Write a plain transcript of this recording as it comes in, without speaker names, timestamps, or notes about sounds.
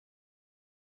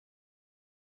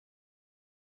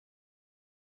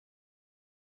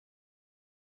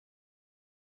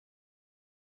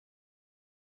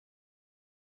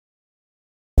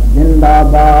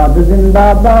जिंदाबाद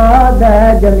जिंदाबाद है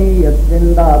जमीयत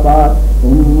जिंदाबाद।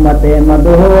 उम्मते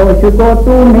मदहोश को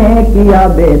तूने किया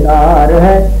बेदार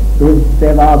है,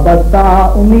 तुझसे वाबस्ता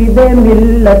उम्मीदे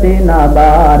मिल्लते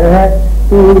नादार है।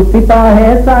 तू सिपाहे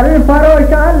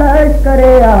सरफरोशा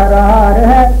लश्करे आरार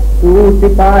है, तू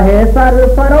सिपाहे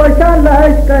सरफरोशा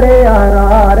लश्करे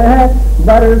आरार है।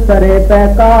 बरसरे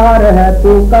पैकार है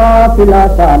तू काफिला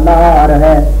सालार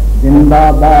है।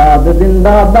 जिंदाबाद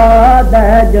जिंदाबाद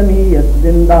है जमीयत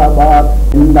जिंदाबाद,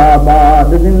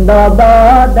 जिंदाबाद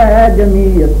जिंदाबाद है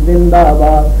जमीयत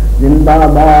जिंदाबाद,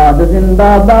 जिंदाबाद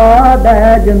जिंदाबाद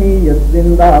है जमीयत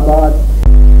जिंदाबाद।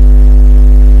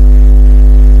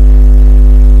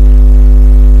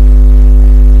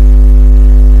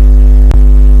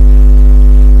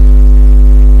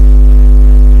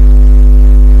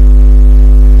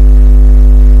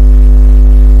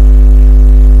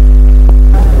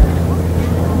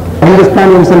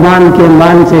 हिंदुस्तानी मुसलमान के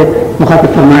मान से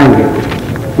मुखातिब फरमाएंगे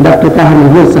डॉक्टर ताहिर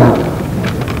महमूद साहब।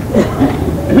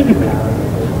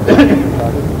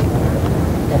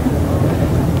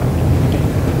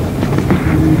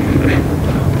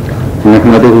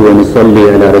 महमूदुहु व नुसल्ली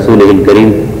अला रसूलिहिल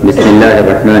करीम। बिस्मिल्लाहिर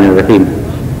रहमानिर रहीम।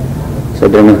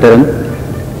 सदर मुहतरम,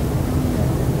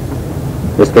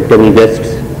 respectable guests,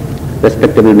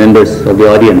 respectable members of the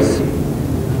audience,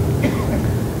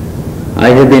 I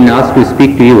have been asked to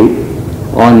speak to you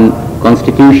on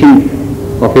Constitution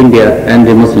of India and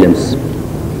the Muslims.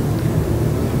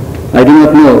 I do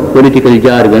not know political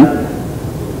jargon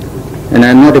and I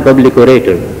am not a public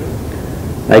orator.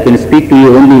 I can speak to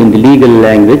you only in the legal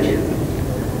language.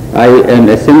 I am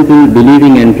a simple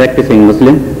believing and practicing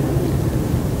Muslim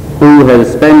who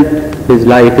has spent his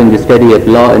life in the study of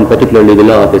law and particularly the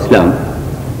law of Islam,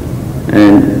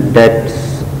 and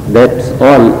that's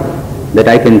all that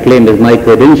I can claim as my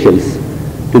credentials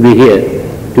to be here,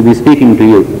 to be speaking to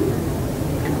you.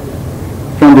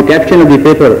 From the caption of the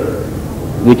paper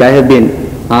which I have been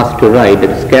asked to write,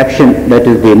 that is caption, that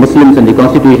is the Muslims and the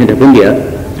Constitution of India,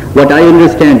 what I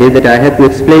understand is that I have to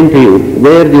explain to you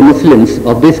where the Muslims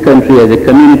of this country as a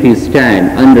community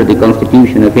stand under the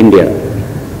Constitution of India,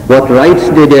 what rights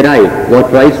they derive,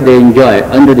 what rights they enjoy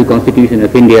under the Constitution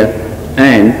of India,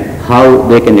 and how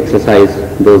they can exercise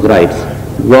those rights.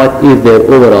 What is their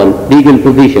overall legal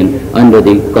position under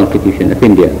the Constitution of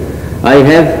India. I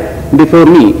have before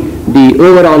me the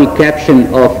overall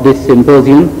caption of this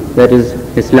symposium, that is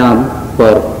Islam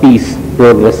for Peace,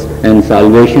 Progress and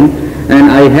Salvation,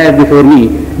 and I have before me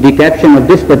the caption of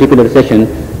this particular session,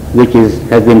 which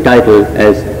has been titled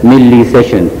as Milli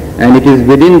Session, and it is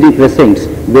within the precincts,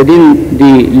 within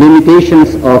the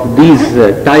limitations of these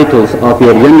titles of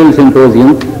your general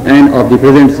symposium and of the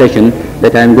present session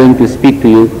that I am going to speak to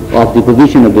you of the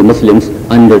position of the Muslims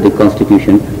under the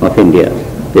Constitution of India.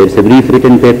 There is a brief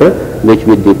written paper which,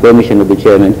 with the permission of the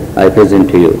chairman, I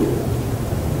present to you.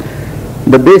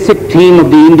 The basic theme of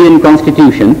the Indian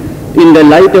Constitution, in the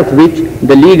light of which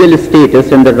the legal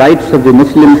status and the rights of the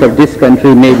Muslims of this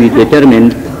country may be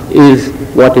determined, is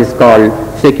what is called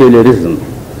secularism.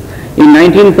 In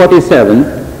 1947,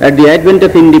 at the advent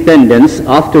of independence,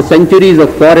 after centuries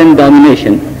of foreign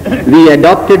domination, we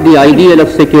adopted the ideal of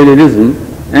secularism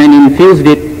and infused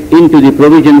it into the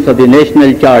provisions of the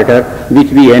National Charter,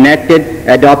 which we enacted,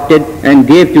 adopted and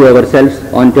gave to ourselves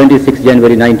on 26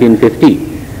 January 1950.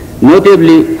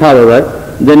 Notably,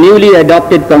 however, the newly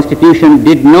adopted Constitution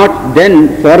did not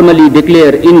then formally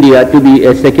declare India to be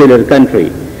a secular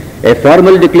country. A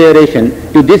formal declaration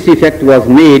to this effect was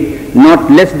made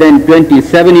not less than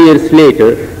 27 years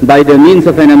later by the means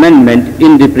of an amendment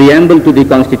in the preamble to the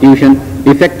Constitution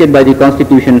effected by the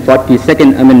Constitution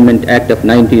 42nd Amendment Act of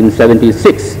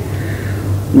 1976.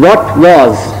 What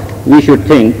was, we should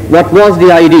think, what was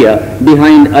the idea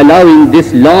behind allowing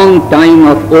this long time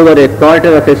of over a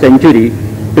quarter of a century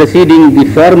preceding the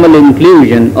formal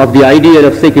inclusion of the ideal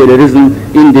of secularism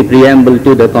in the preamble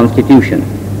to the Constitution?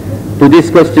 To this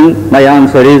question, my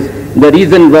answer is, the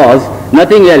reason was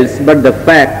nothing else but the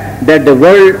fact that the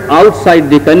world outside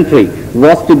the country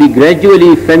was to be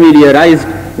gradually familiarized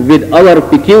with our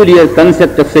peculiar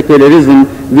concept of secularism,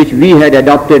 which we had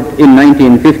adopted in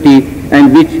 1950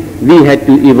 and which we had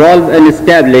to evolve and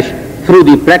establish through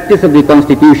the practice of the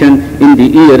Constitution in the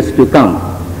years to come.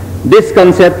 This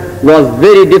concept was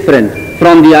very different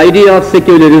from the idea of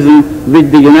secularism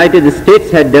which the United States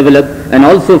had developed, and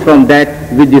also from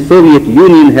that which the Soviet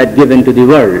Union had given to the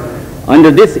world.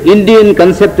 Under this Indian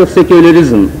concept of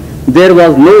secularism, there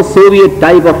was no Soviet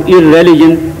type of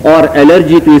irreligion or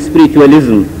allergy to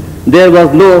spiritualism. There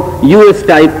was no US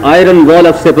type iron wall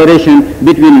of separation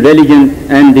between religion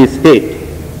and the state.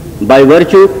 By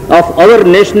virtue of our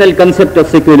national concept of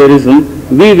secularism,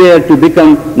 we were to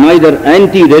become neither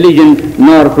anti-religion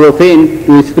nor profane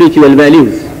to spiritual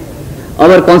values.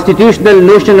 Our constitutional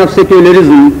notion of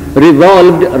secularism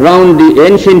revolved around the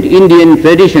ancient Indian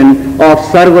tradition of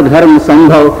Sarva Dharma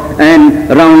Sambhav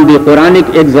and around the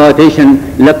Quranic exhortation,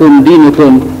 Lakum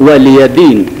Dinukum Waliya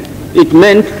Deen. It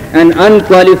meant an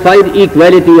unqualified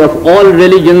equality of all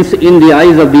religions in the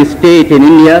eyes of the state in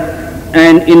India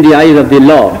and in the eyes of the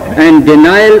law, and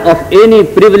denial of any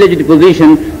privileged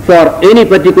position for any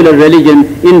particular religion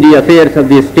in the affairs of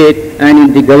the state and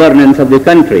in the governance of the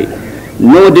country.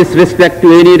 No disrespect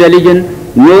to any religion,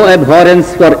 no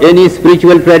abhorrence for any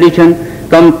spiritual tradition,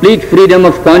 complete freedom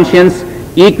of conscience,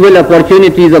 equal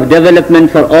opportunities of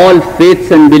development for all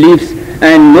faiths and beliefs,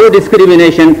 and no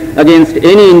discrimination against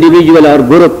any individual or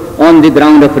group on the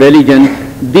ground of religion.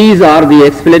 These are the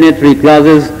explanatory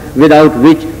clauses without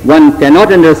which one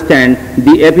cannot understand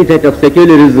the epithet of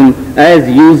secularism as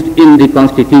used in the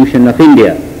Constitution of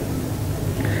India.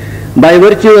 By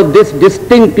virtue of this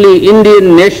distinctly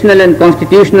Indian national and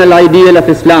constitutional ideal of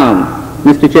Islam,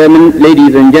 Mr. Chairman,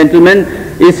 ladies and gentlemen,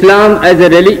 Islam as a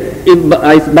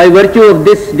by virtue of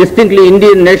this distinctly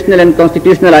Indian national and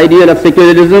constitutional ideal of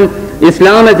secularism,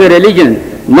 Islam as a religion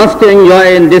must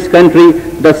enjoy in this country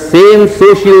the same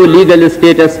socio-legal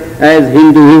status as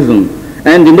Hinduism,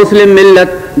 and the Muslim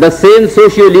Millat the same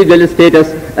socio-legal status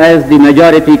as the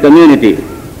majority community.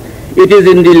 It is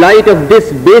in the light of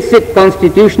this basic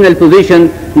constitutional position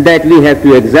that we have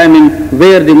to examine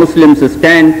where the Muslims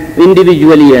stand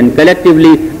individually and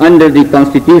collectively under the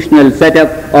constitutional setup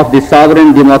of the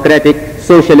sovereign, democratic,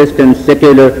 socialist and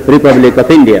secular Republic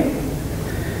of India.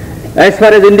 As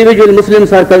far as individual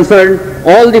Muslims are concerned,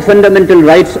 all the fundamental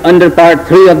rights under Part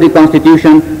 3 of the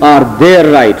Constitution are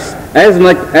their rights as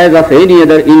much as of any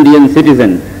other Indian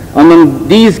citizen. Among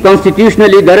these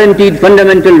constitutionally guaranteed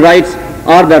fundamental rights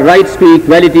are the rights to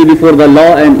equality before the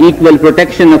law and equal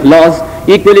protection of laws,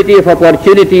 equality of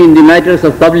opportunity in the matters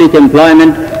of public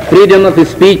employment, freedom of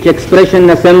speech,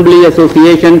 expression, assembly,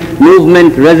 association,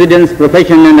 movement, residence,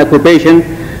 profession and occupation,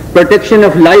 protection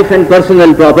of life and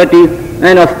personal property,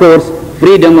 and of course,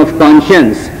 freedom of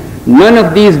conscience. None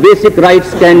of these basic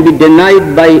rights can be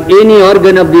denied by any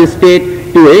organ of the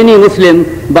state to any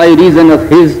Muslim by reason of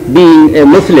his being a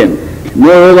Muslim.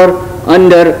 Moreover,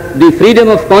 under the freedom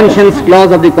of conscience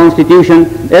clause of the Constitution,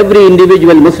 every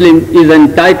individual Muslim is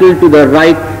entitled to the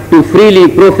right to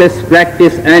freely profess,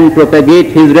 practice and propagate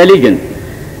his religion.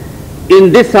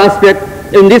 In this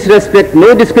respect,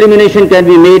 no discrimination can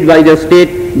be made by the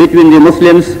state between the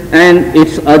Muslims and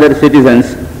its other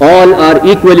citizens. All are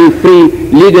equally free,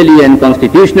 legally and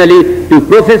constitutionally, to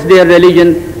profess their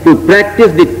religion, to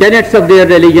practice the tenets of their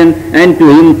religion, and to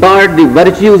impart the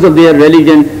virtues of their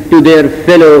religion to their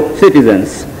fellow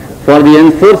citizens. For the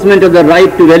enforcement of the right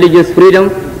to religious freedom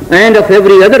and of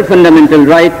every other fundamental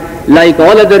right, like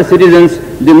all other citizens,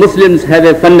 the Muslims have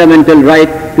a fundamental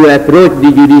right to approach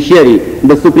the judiciary,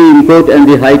 the Supreme Court and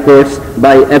the High Courts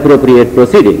by appropriate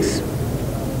proceedings.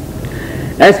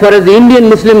 As far as the Indian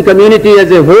Muslim community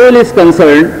as a whole is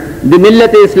concerned, the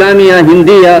Millat-e-Islamiyya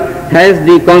Hindiya has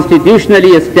the constitutionally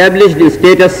established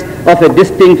status of a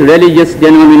distinct religious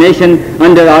denomination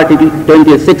under Article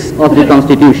 26 of the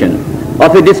Constitution,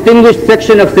 of a distinguished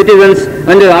section of citizens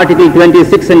under Article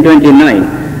 26 and 29,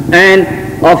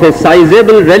 and of a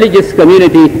sizable religious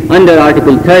community under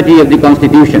Article 30 of the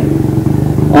Constitution.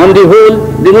 On the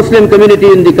whole, the Muslim community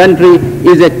in the country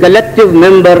is a collective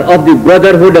member of the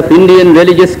Brotherhood of Indian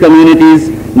Religious Communities,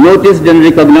 noticed and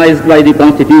recognized by the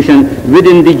Constitution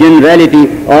within the generality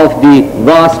of the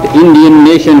vast Indian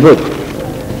nationhood.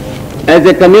 As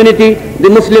a community, the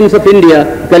Muslims of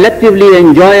India collectively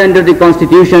enjoy under the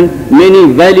Constitution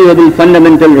many valuable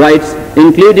fundamental rights,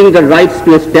 including the rights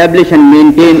to establish and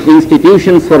maintain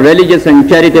institutions for religious and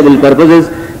charitable purposes,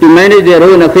 to manage their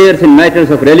own affairs in matters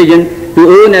of religion, to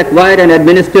own, acquire and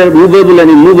administer movable and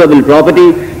immovable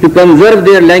property, to conserve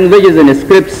their languages and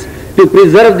scripts, to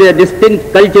preserve their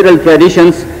distinct cultural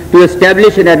traditions, to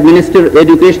establish and administer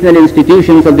educational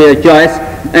institutions of their choice,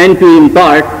 and to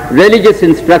impart religious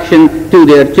instruction to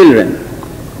their children.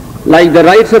 Like the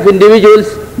rights of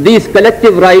individuals, these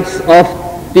collective rights of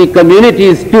the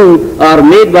communities too are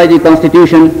made by the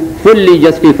Constitution fully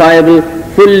justifiable,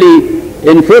 fully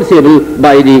enforceable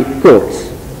by the courts.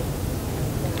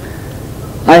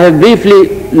 I have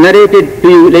briefly narrated to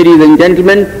you, ladies and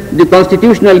gentlemen, the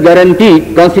constitutionally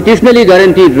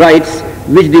guaranteed rights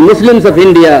which the Muslims of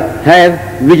India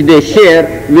have, which they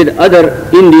share with other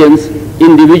Indians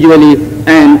individually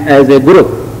and as a group.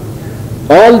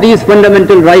 All these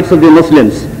fundamental rights of the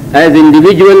Muslims as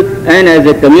individual and as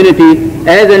a community,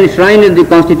 as enshrined in the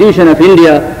Constitution of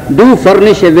India, do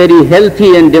furnish a very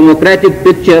healthy and democratic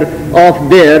picture of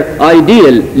their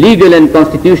ideal legal and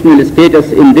constitutional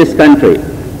status in this country.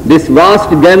 This vast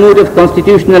gamut of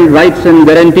constitutional rights and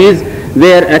guarantees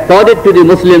were accorded to the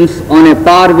Muslims on a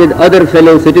par with other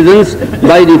fellow citizens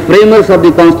by the framers of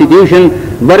the Constitution,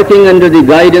 working under the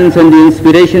guidance and the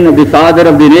inspiration of the father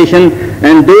of the nation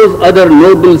and those other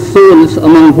noble souls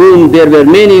among whom there were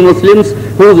many Muslims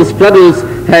whose struggles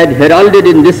had heralded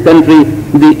in this country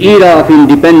the era of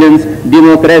independence,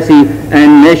 democracy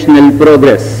and national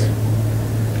progress.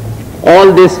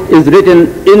 All this is written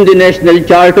in the National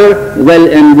Charter, well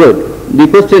and good. The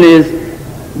question is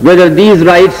whether these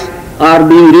rights are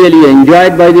being really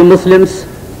enjoyed by the Muslims.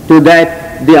 To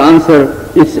that, the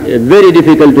answer, it's very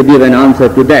difficult to give an answer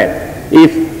to that.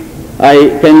 If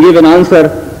I can give an answer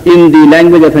in the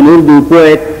language of an Urdu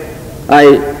poet, I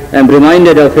am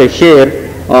reminded of a sher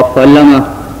of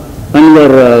Allama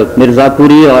Anwar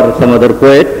Mirzapuri or some other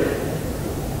poet.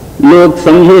 लोग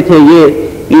समझे थे ये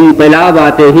इनकलाब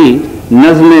आते ही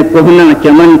नज़्म कोहना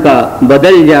चमन का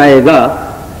बदल जाएगा.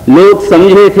 लोग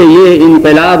समझे थे ये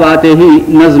इनकलाब आते ही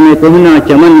नज़्म कोहना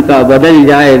चमन का बदल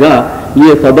जाएगा.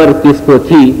 ये खबर किसको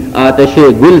थी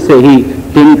आतशे गुल से ही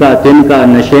तिनका तिनका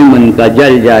नशे मन का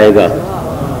जल जाएगा.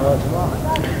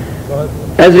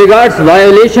 As regards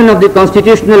violation of the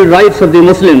constitutional rights of the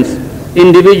Muslims,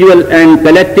 individual and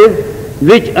collective,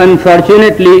 which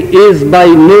unfortunately is by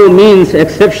no means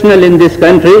exceptional in this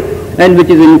country and which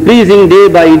is increasing day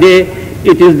by day,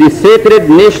 it is the sacred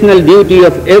national duty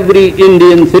of every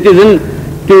Indian citizen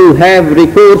to have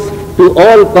recourse to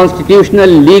all constitutional,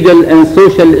 legal and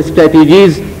social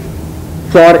strategies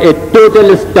for a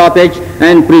total stoppage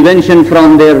and prevention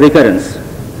from their recurrence.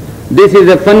 This is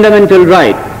a fundamental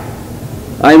right.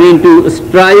 I mean to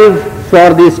strive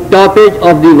for the stoppage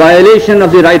of the violation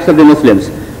of the rights of the Muslims.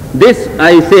 This,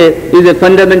 I say, is a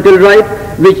fundamental right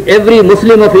which every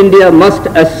Muslim of India must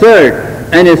assert,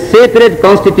 and a sacred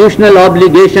constitutional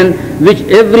obligation which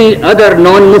every other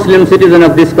non-Muslim citizen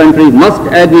of this country must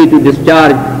agree to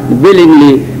discharge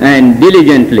willingly and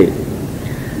diligently.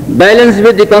 Balanced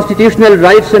with the constitutional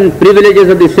rights and privileges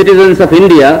of the citizens of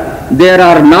India, there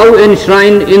are now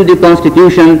enshrined in the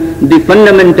Constitution the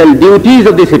fundamental duties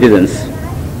of the citizens.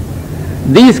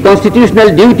 These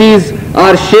constitutional duties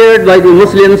are shared by the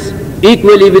Muslims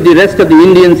equally with the rest of the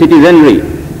Indian citizenry.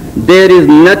 There is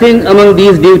nothing among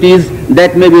these duties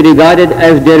that may be regarded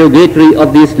as derogatory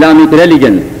of the Islamic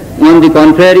religion. On the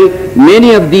contrary,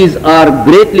 many of these are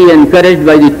greatly encouraged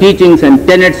by the teachings and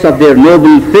tenets of their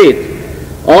noble faith.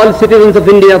 All citizens of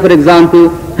India, for example,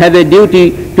 have a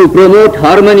duty to promote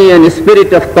harmony and a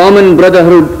spirit of common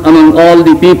brotherhood among all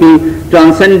the people,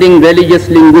 transcending religious,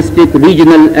 linguistic,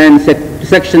 regional and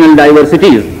sectional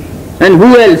diversities. And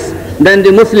who else than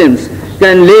the Muslims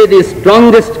can lay the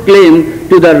strongest claim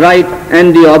to the right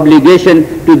and the obligation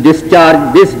to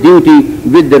discharge this duty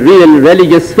with the real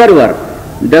religious fervor?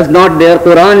 Does not their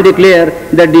Quran declare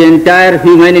that the entire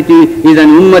humanity is an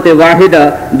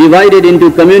ummat-e-wahida divided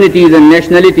into communities and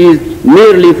nationalities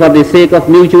merely for the sake of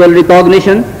mutual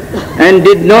recognition? And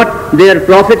did not their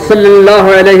Prophet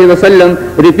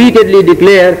ﷺ repeatedly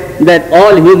declare that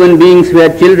all human beings were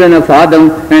children of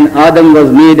Adam and Adam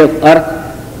was made of earth?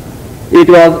 It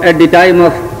was at the time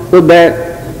of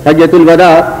Hajjatul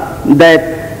Wada that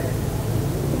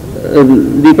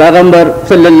the Payghambar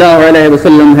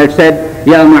ﷺ had said,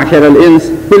 Ya ma'ashar al-ins,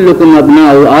 kullukum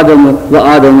abna'u Adamu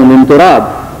wa Adamu min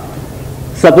turab.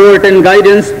 Support and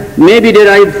guidance may be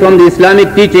derived from the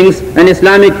Islamic teachings and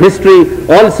Islamic history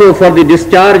also for the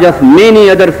discharge of many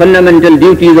other fundamental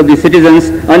duties of the citizens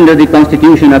under the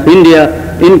Constitution of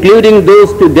India, including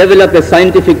those to develop a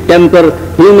scientific temper,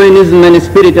 humanism and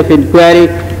spirit of inquiry,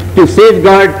 to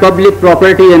safeguard public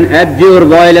property and abjure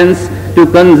violence, to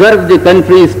conserve the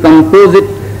country's composite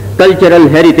cultural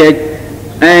heritage,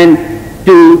 and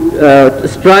to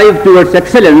strive towards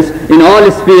excellence in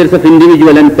all spheres of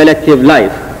individual and collective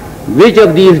life. Which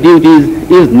of these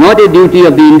duties is not a duty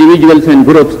of the individuals and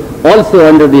groups also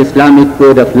under the Islamic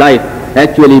code of life?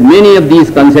 Actually, many of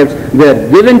these concepts were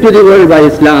given to the world by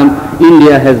Islam.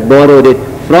 India has borrowed it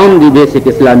from the basic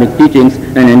Islamic teachings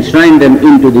and enshrined them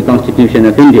into the Constitution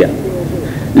of India.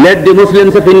 Let the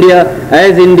Muslims of India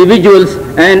as individuals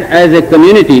and as a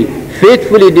community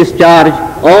faithfully discharge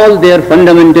all their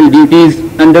fundamental duties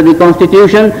under the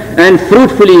Constitution and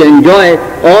fruitfully enjoy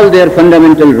all their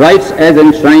fundamental rights as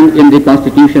enshrined in the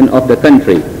Constitution of the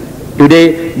country.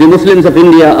 Today, the Muslims of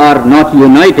India are not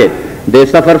united. They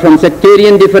suffer from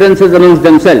sectarian differences amongst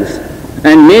themselves,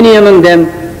 and many among them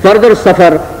further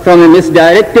suffer from a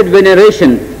misdirected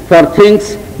veneration for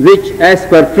things which as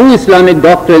per true Islamic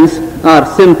doctrines are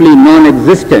simply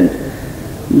non-existent.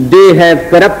 They have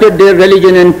corrupted their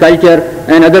religion and culture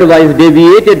and otherwise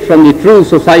deviated from the true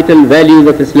societal values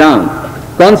of Islam.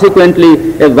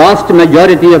 Consequently, a vast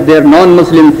majority of their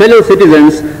non-Muslim fellow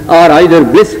citizens are either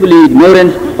blissfully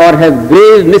ignorant or have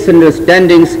grave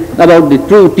misunderstandings about the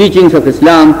true teachings of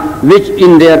Islam, which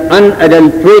in their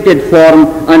unadulterated form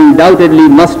undoubtedly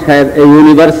must have a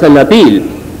universal appeal.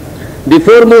 The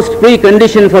foremost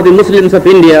precondition for the Muslims of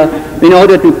India in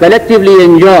order to collectively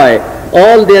enjoy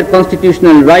all their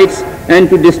constitutional rights and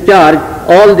to discharge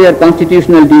all their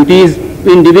constitutional duties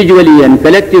individually and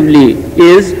collectively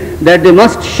is that they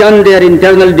must shun their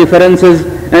internal differences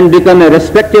and become a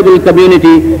respectable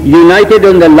community united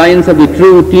on the lines of the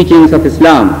true teachings of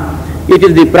Islam. It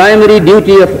is the primary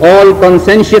duty of all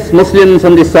conscientious Muslims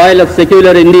on the soil of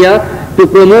secular India to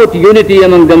promote unity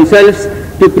among themselves,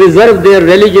 to preserve their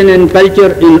religion and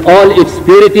culture in all its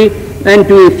purity, and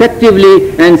to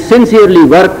effectively and sincerely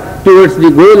work towards the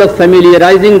goal of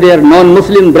familiarizing their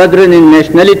non-Muslim brethren in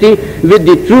nationality with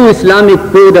the true Islamic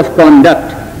code of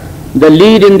conduct. The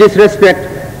lead in this respect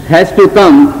has to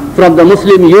come from the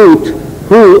Muslim youth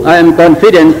who, I am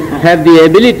confident, have the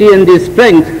ability and the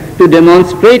strength to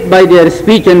demonstrate by their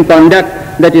speech and conduct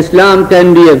that Islam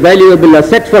can be a valuable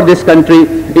asset for this country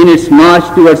in its march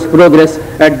towards progress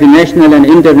at the national and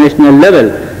international level.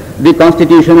 The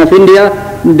Constitution of India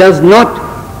does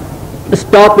not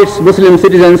stop its Muslim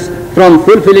citizens from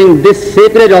fulfilling this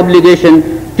sacred obligation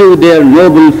to their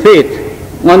noble faith.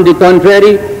 On the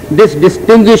contrary, this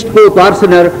distinguished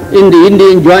co-parsoner in the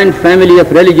Indian joint family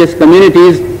of religious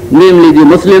communities, namely the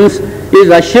Muslims, is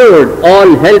assured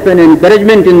all help and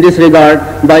encouragement in this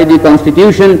regard by the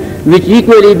Constitution, which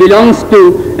equally belongs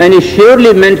to and is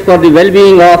surely meant for the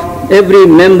well-being of every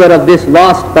member of this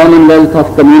vast commonwealth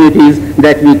of communities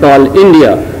that we call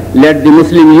India. Let the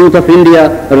Muslim youth of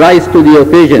India rise to the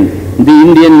occasion. The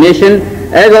Indian nation,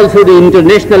 as also the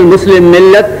international Muslim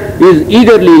millat, is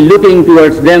eagerly looking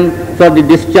towards them for the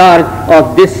discharge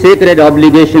of this sacred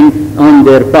obligation on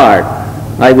their part.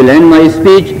 I will end my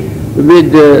speech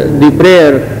with the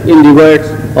prayer in the words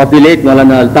of the late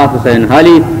Maulana Altaf Hussain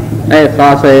Hali. ऐ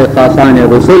खासान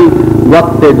रसूल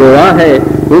वक्त दुआ है,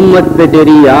 उम्मत पे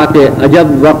तेरी आके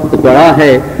अजब वक्त पड़ा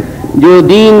है। जो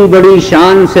दीन बड़ी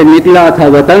शान से निकला था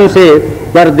वतन से,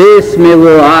 परदेश में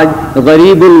वो आज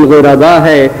गरीबुल गुरबा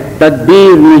है।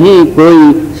 तदबीर नहीं कोई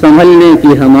संभलने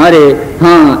की हमारे,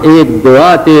 हाँ एक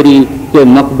दुआ तेरी के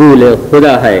मकबूल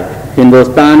खुदा है।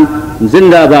 हिंदुस्तान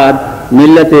जिंदाबाद,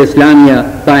 मिल्लत इस्लामिया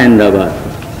कायंदाबाद।